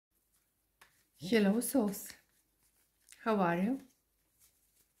Hello souls, how are you?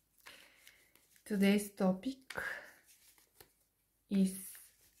 Today's topic is,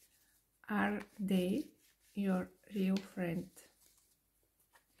 are they your real friend?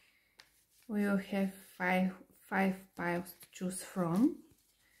 We will have five piles to choose from.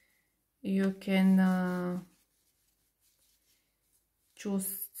 You can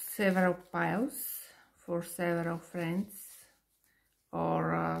choose several piles for several friends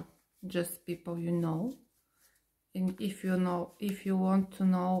or just people you know. And if you want to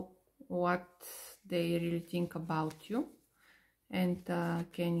know what they really think about you and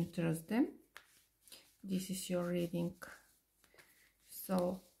can you trust them, this is your reading.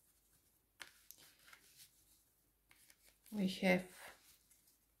 So we have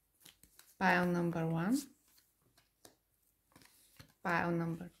pile number 1, pile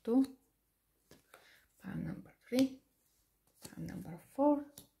number 2, pile number 3, pile number 4,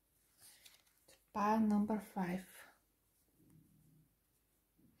 pile number 5.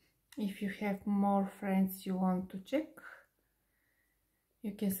 If you have more friends you want to check,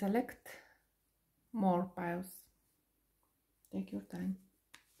 you can select more piles. Take your time.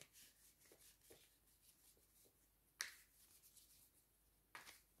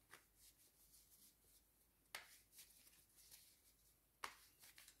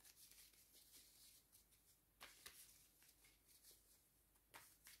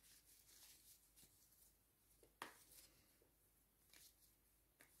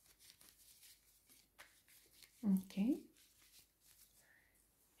 Okay,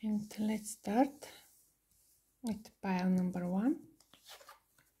 and let's start with pile number 1.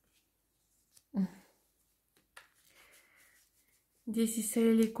 This is a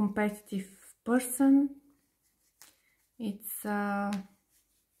really competitive person. It's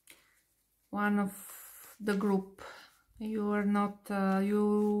one of the group. You are not,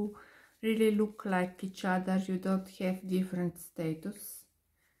 you really look like each other, you don't have different status.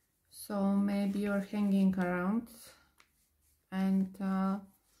 So maybe you're hanging around and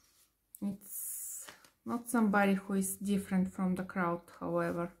it's not somebody who is different from the crowd.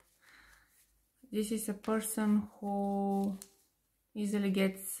 However, this is a person who easily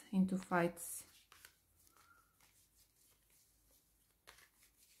gets into fights.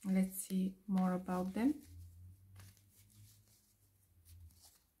 Let's see more about them,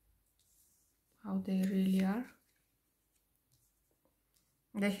 how they really are.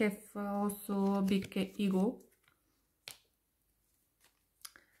 They have also a big ego,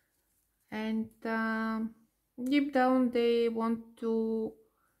 and deep down they want to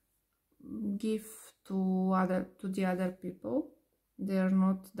give to the other people. They are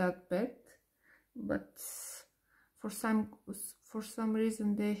not that bad, but for some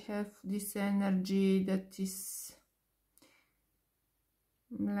reason they have this energy that is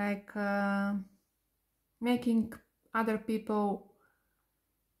like making other people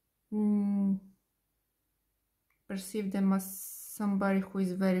perceive them as somebody who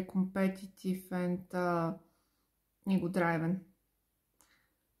is very competitive and ego driven.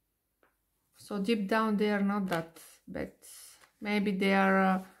 So deep down they are not that bad. Maybe they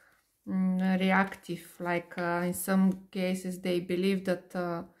are reactive, like in some cases they believe that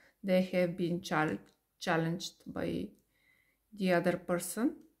they have been challenged by the other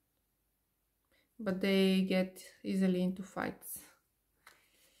person, but they get easily into fights.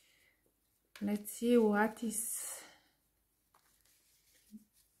 Let's see what is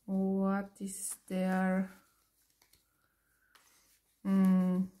their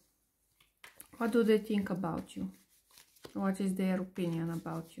what do they think about you? What is their opinion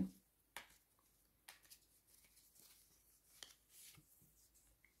about you?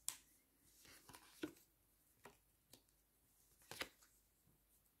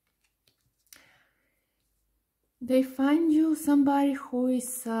 They find you somebody who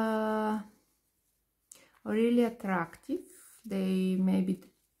is really attractive. They maybe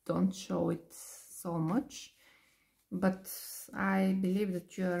don't show it so much, but I believe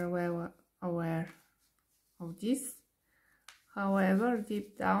that you are well aware of this. However,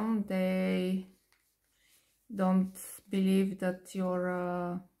 deep down they don't believe that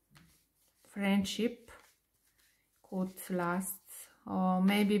your friendship could last, or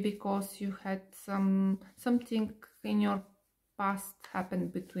maybe because you had something in your past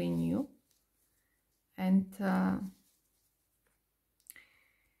happened between you, and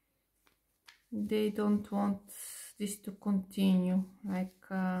they don't want this to continue. Like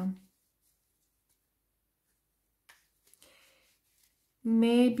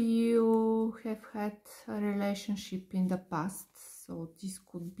maybe you have had a relationship in the past, so this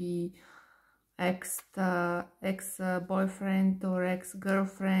could be ex-boyfriend or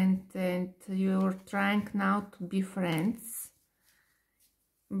ex-girlfriend, and you're trying now to be friends,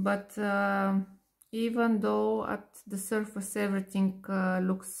 but even though at the surface everything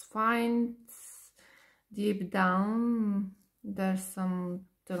looks fine, deep down there's some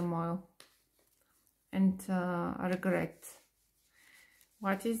turmoil and regret.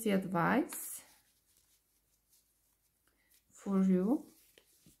 What is the advice for you?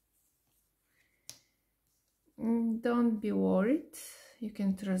 Don't be worried, you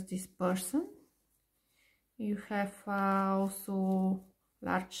can trust this person. You have also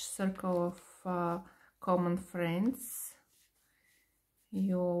large circle of common friends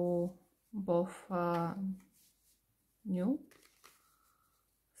you both knew,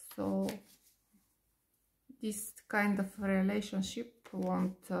 so this kind of relationship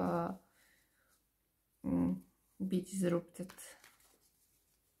won't be disrupted.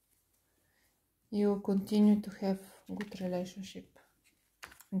 You continue to have good relationship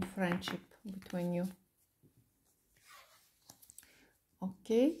and friendship between you.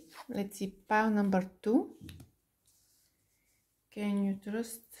 Okay, let's see, pile number 2. Can you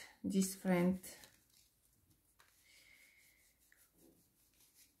trust this friend?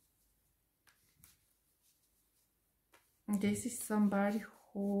 This is somebody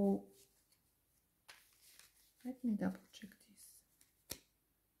who, let me double check this.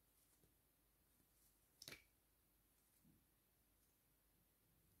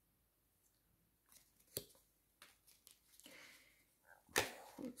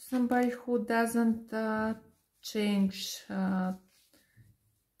 Somebody who doesn't change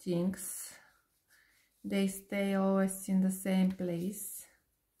things. They stay always in the same place,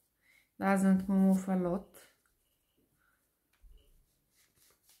 doesn't move a lot.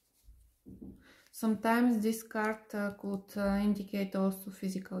 Sometimes this card could indicate also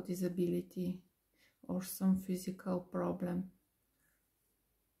physical disability or some physical problem.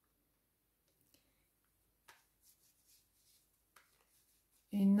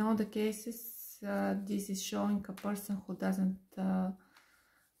 In all the cases, this is showing a person who doesn't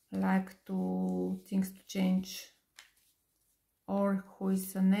like things to change, or who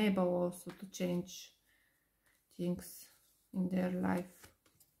is unable also to change things in their life.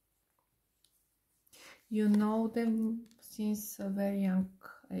 You know them since a very young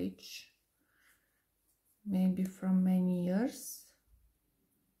age, maybe from many years,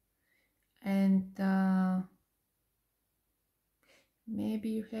 and maybe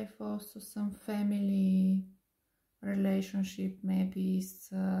you have also some family relationship. Maybe it's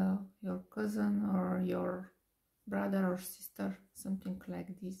your cousin or your brother or sister, something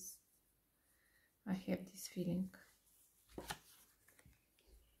like this. I have this feeling.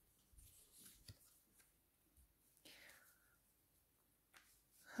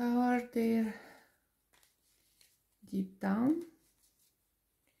 How are they deep down?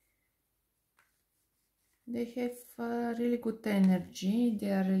 They have really good energy.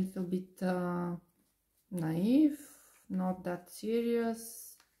 They are a little bit naive, not that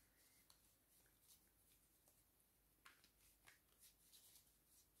serious.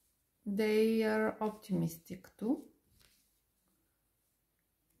 They are optimistic too,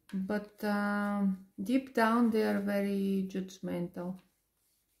 but deep down they are very judgmental.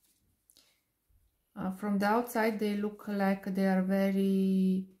 From the outside they look like they are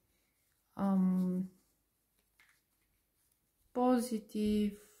very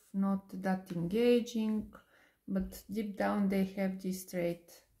positive, not that engaging, but deep down they have this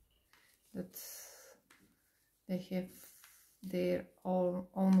trait that they have their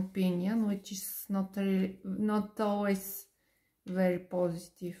own opinion, which is not always very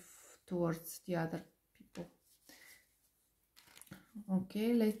positive towards the other people.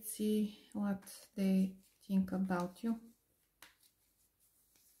 Okay, let's see what they think about you.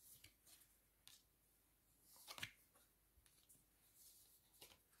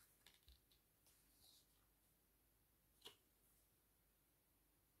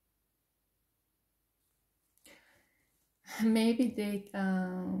 Maybe they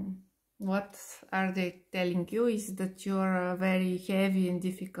what are they telling you is that you're a very heavy and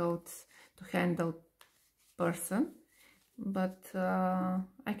difficult to handle person, but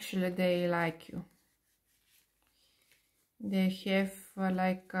actually they like you. They have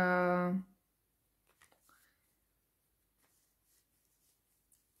like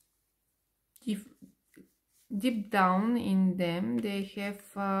deep down in them they have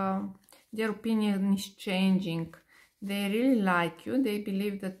their opinion is changing. They really like you. They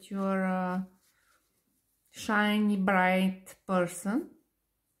believe that you're a shiny, bright person,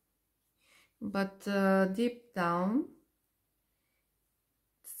 but deep down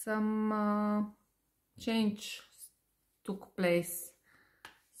some change took place.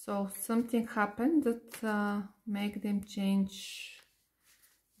 So something happened that make them change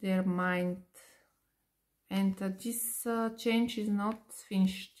their mind, and this change is not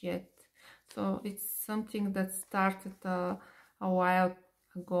finished yet. So it's something that started a while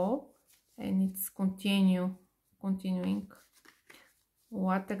ago, and it's continuing.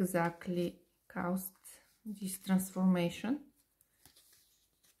 What exactly caused this transformation?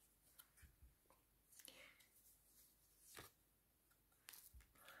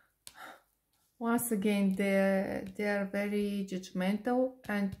 Once again, they are very judgmental,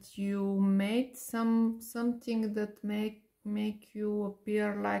 and you made something that make you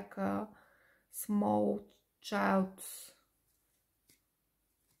appear like a small child,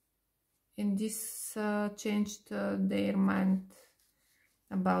 and this changed their mind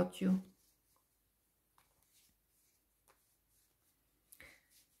about you.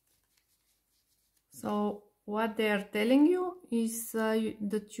 So what they are telling you is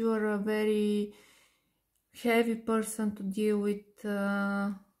that you are a very heavy person to deal with,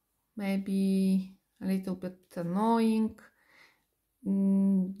 maybe a little bit annoying.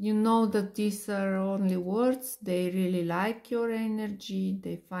 You know that these are only words. They really like your energy,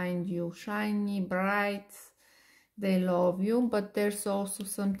 they find you shiny, bright, they love you, but there's also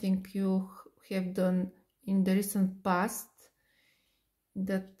something you have done in the recent past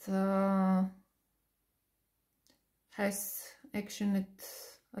that has actioned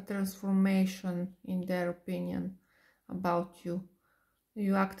a transformation in their opinion about you.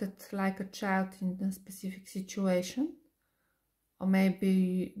 You acted like a child in a specific situation, or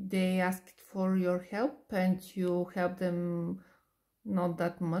maybe they asked for your help and you helped them not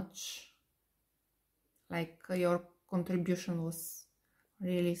that much, like your contribution was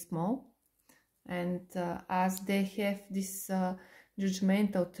really small. And as they have this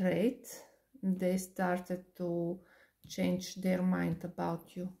judgmental trait, they started to change their mind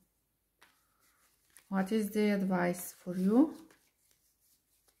about you. What is the advice for you?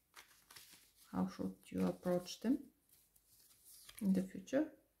 How should you approach them in the future?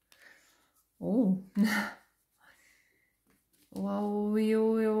 Oh, well, you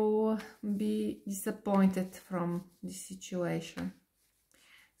will be disappointed from this situation.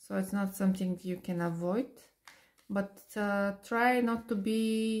 So it's not something you can avoid, but try not to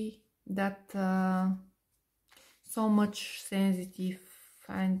be that so much sensitive,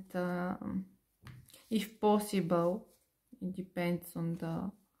 and if possible, it depends on the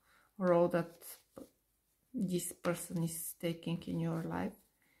role that this person is taking in your life,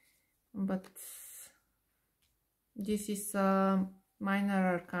 but this is a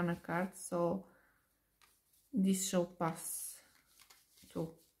minor arcana card, so this shall pass too.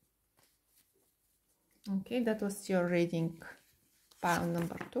 Okay, that was your reading, pile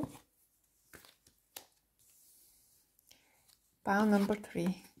number 2. Pile number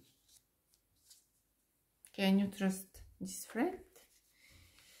 3. Can you trust this friend?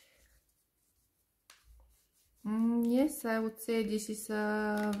 Yes, I would say this is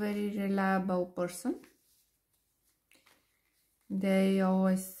a very reliable person. They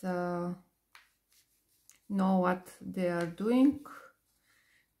always know what they are doing.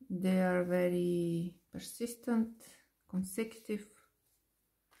 They are very persistent, consecutive.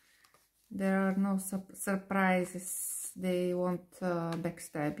 There are no surprises. They won't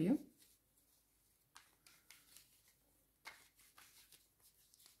backstab you.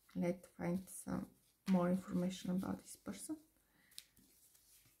 Let's find some more information about this person.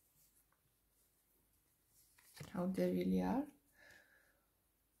 How they really are.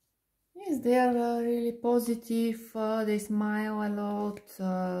 Yes, they are really positive, they smile a lot,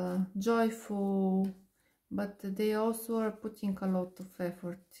 joyful, but they also are putting a lot of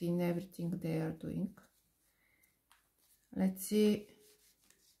effort in everything they are doing. Let's see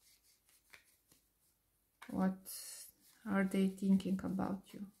what are they thinking about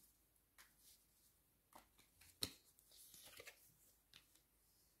you.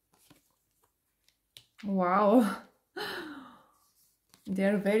 Wow.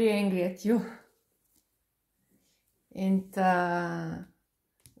 They're very angry at you. And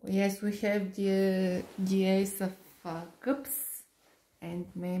yes, we have the Ace of Cups, and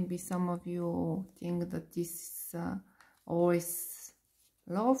maybe some of you think that this is always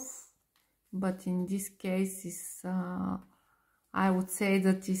love, but in this case is I would say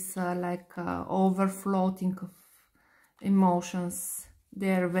that is like overflowing of emotions.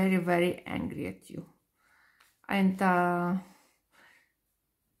 They are very, very angry at you, and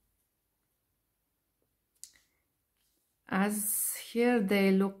as here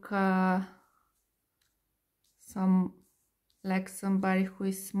they look some like somebody who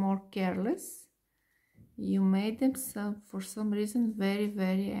is more careless. You made them for some reason very,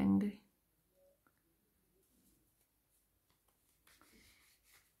 very angry.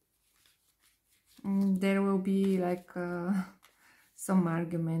 There will be like some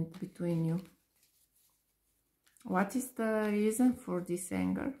argument between you. What is the reason for this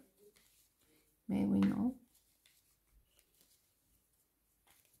anger? May we know?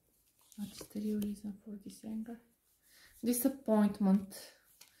 What is the real reason for this anger? Disappointment,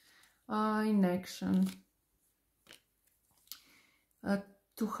 inaction,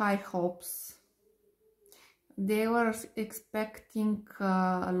 too high hopes. They were expecting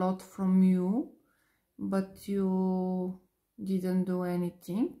a lot from you, but you didn't do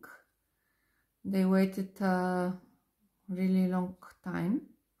anything. They waited a really long time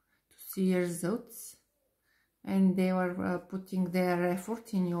to see results, and they were putting their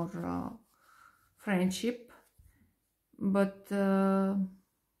effort in your friendship, but the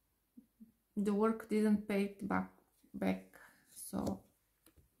work didn't pay it back. So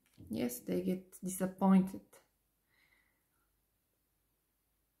yes, they get disappointed.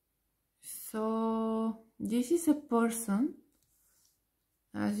 So this is a person,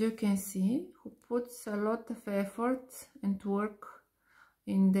 as you can see, who puts a lot of effort and work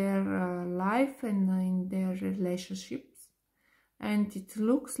in their life and in their relationships, and it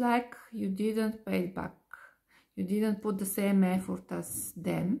looks like you didn't pay it back. You didn't put the same effort as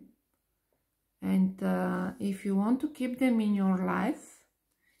them, and if you want to keep them in your life,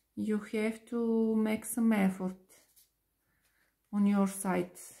 you have to make some effort on your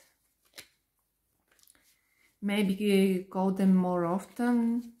side. Maybe call them more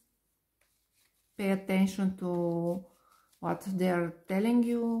often, pay attention to what they are telling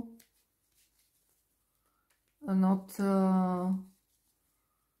you, not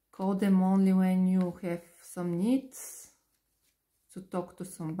call them only when you have some needs to talk to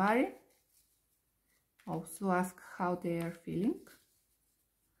somebody. Also ask how they are feeling,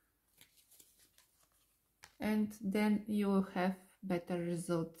 and then you will have better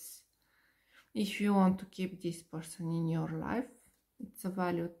results. If you want to keep this person in your life, it's a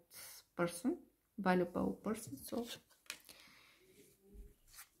valuable person, so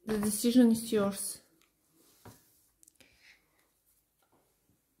the decision is yours.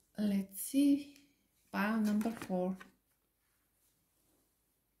 Let's see, pile number 4.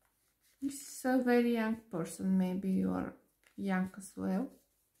 This is a very young person, maybe you are young as well.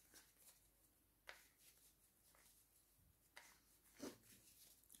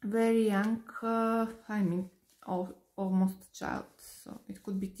 Very young, I mean almost child, so it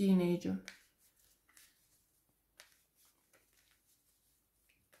could be teenager.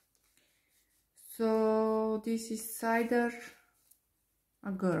 So this is either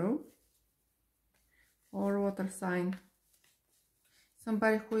a girl or water sign,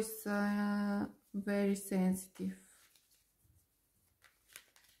 somebody who is very sensitive.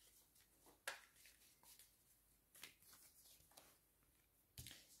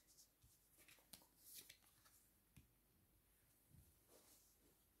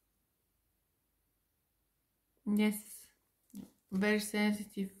 Yes, very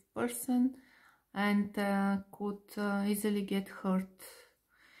sensitive person, and could easily get hurt.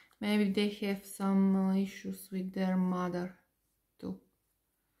 Maybe they have some issues with their mother too.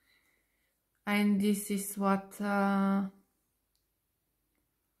 And this is what so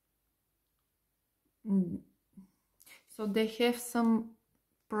they have some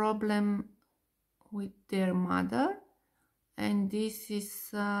problem with their mother, and this is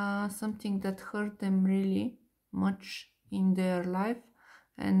something that hurt them really much in their life,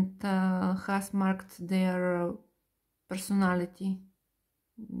 and has marked their personality.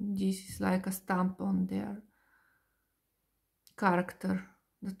 This is like a stamp on their character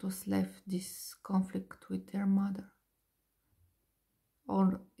that was left, this conflict with their mother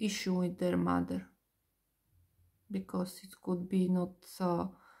or issue with their mother, because it could be not a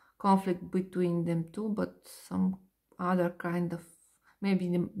conflict between them two, but some other kind of,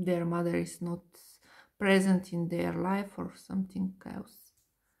 maybe their mother is not present in their life or something else.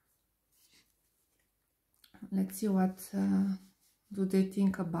 Let's see what do they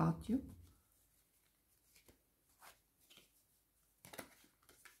think about you.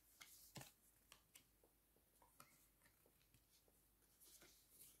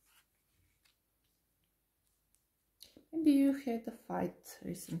 Maybe you had a fight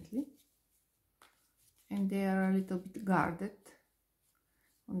recently and they are a little bit guarded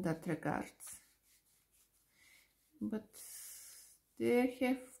on that regards, but they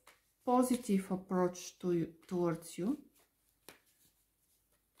have positive approach towards you,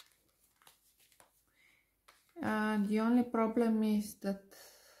 The only problem is that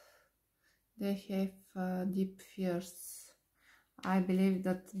they have deep fears. I believe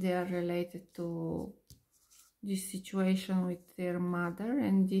that they are related to this situation with their mother,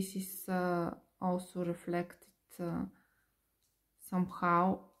 and this is also reflected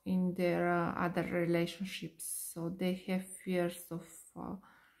somehow in their other relationships. So they have fears of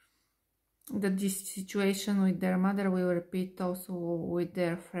that this situation with their mother will repeat also with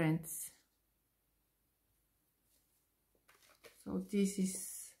their friends. So this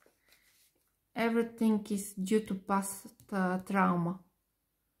is, everything is due to past trauma,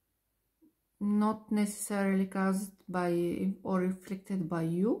 not necessarily caused by or reflected by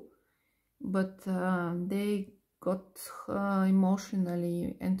you, but they got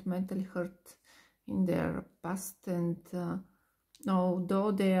emotionally and mentally hurt in their past, and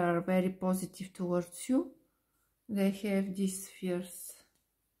although they are very positive towards you, they have these fears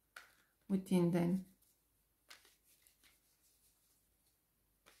within them.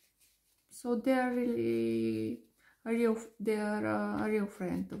 So they are really they are a real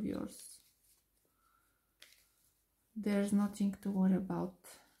friend of yours. There's nothing to worry about.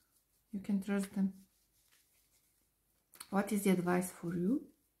 You can trust them. What is the advice for you?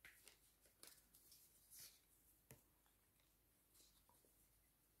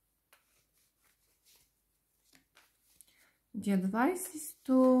 The advice is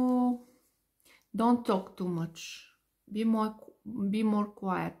to don't talk too much. Be more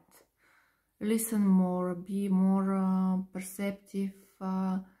quiet. Listen more. Be more perceptive.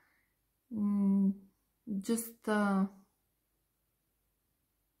 Just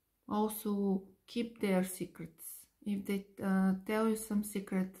also keep their secrets. If they tell you some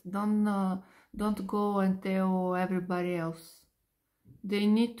secret, don't go and tell everybody else. They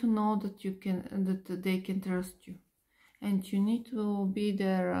need to know that they can trust you, and you need to be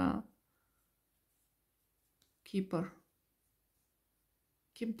their keeper.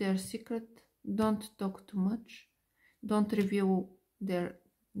 Keep their secret. Don't talk too much. Don't reveal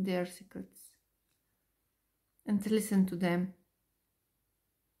their secrets, and listen to them.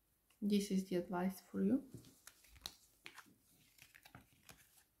 This is the advice for you.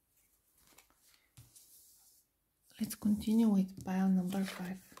 Let's continue with pile number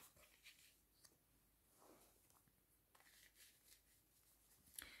 5.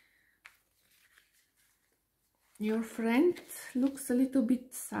 Your friend looks a little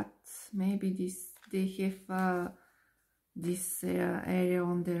bit sad. Maybe they have this area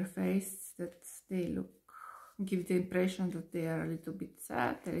on their face that they give the impression that they are a little bit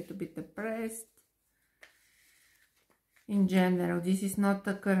sad, a little bit depressed. In general, this is not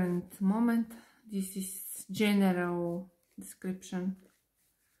the current moment. This is general description.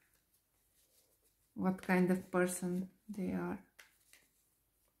 What kind of person they are.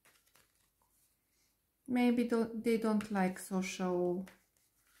 Maybe they don't like social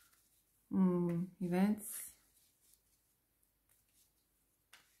events.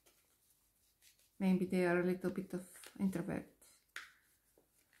 Maybe they are a little bit of introvert.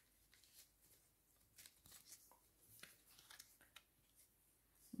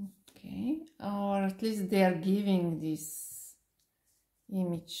 Okay, or at least they are giving this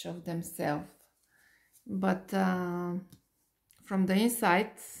image of themselves. But from the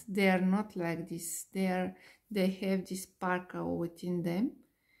inside, they are not like this. They have this sparkle within them,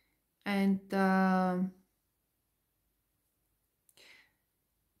 and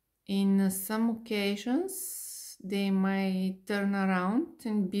in some occasions they might turn around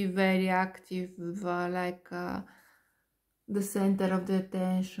and be very active, like the center of the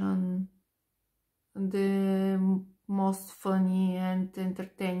attention, the most funny and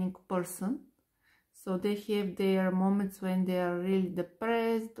entertaining person. So they have their moments when they are really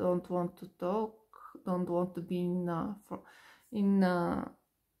depressed, don't want to talk, don't want to be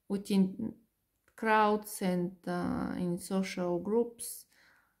within crowds and in social groups.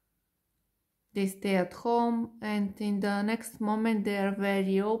 They stay at home, and in the next moment they are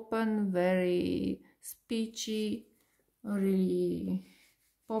very open, very speechy, really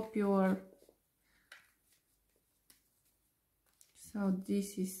popular. So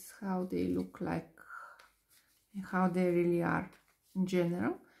this is how they look like, how they really are in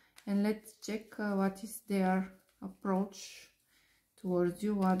general. And let's check what is their approach towards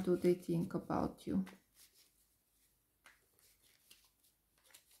you. What do they think about you?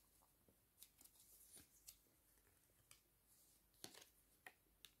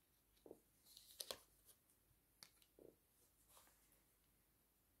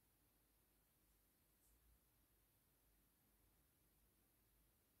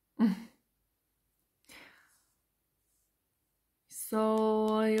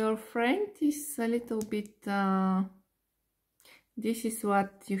 So your friend is a little bit, this is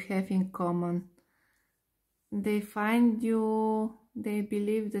what you have in common. They find you, they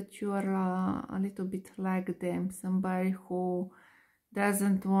believe that you are a little bit like them, somebody who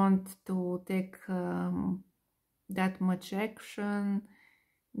doesn't want to take that much action,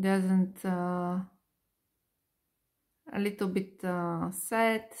 doesn't, a little bit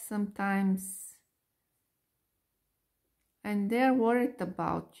sad sometimes, and they're worried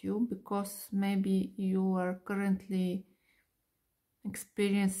about you because maybe you are currently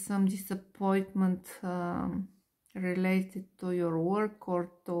experiencing some disappointment related to your work or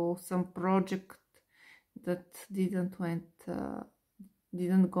to some project that didn't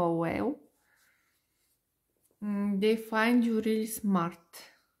go well. They find you really smart.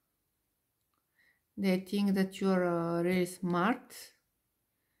 They think that you're really smart,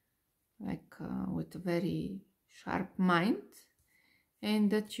 like with a very sharp mind, and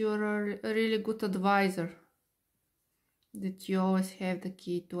that you're a really good advisor, that you always have the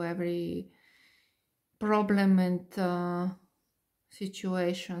key to every problem and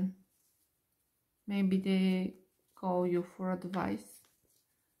situation. Maybe they call you for advice.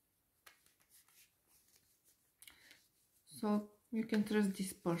 So you can trust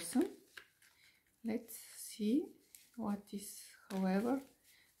this person. Let's see what is, however,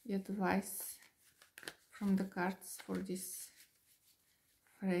 the advice from the cards for this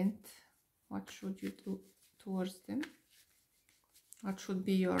friend. What should you do towards them? What should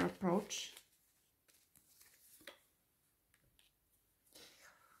be your approach?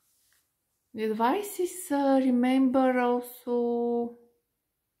 The advice is remember also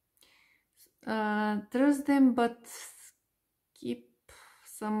trust them, but keep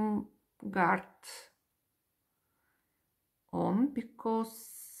some guard on,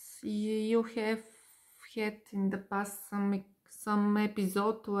 because you have had in the past some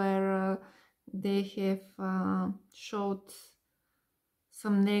episode where they have showed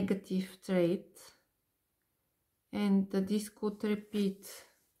some negative trait, and this could repeat,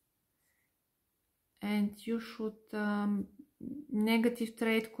 and you should negative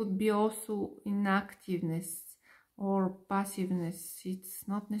trait could be also inactiveness or passiveness. It's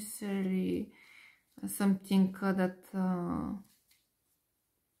not necessarily something that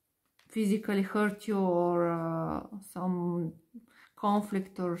physically hurt you or some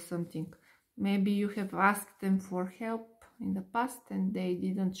conflict or something. Maybe you have asked them for help in the past and they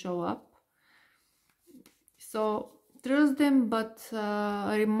didn't show up. So trust them, but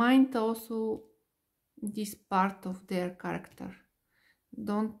remind also this part of their character.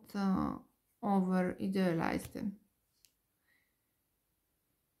 Don't over idealize them.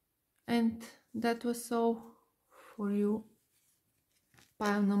 And that was all for you,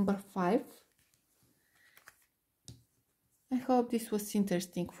 pile number 5. I hope this was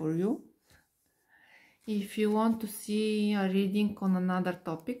interesting for you. If you want to see a reading on another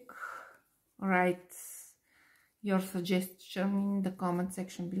topic, write your suggestion in the comment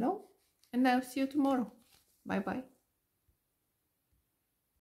section below, and I'll see you tomorrow. Bye bye.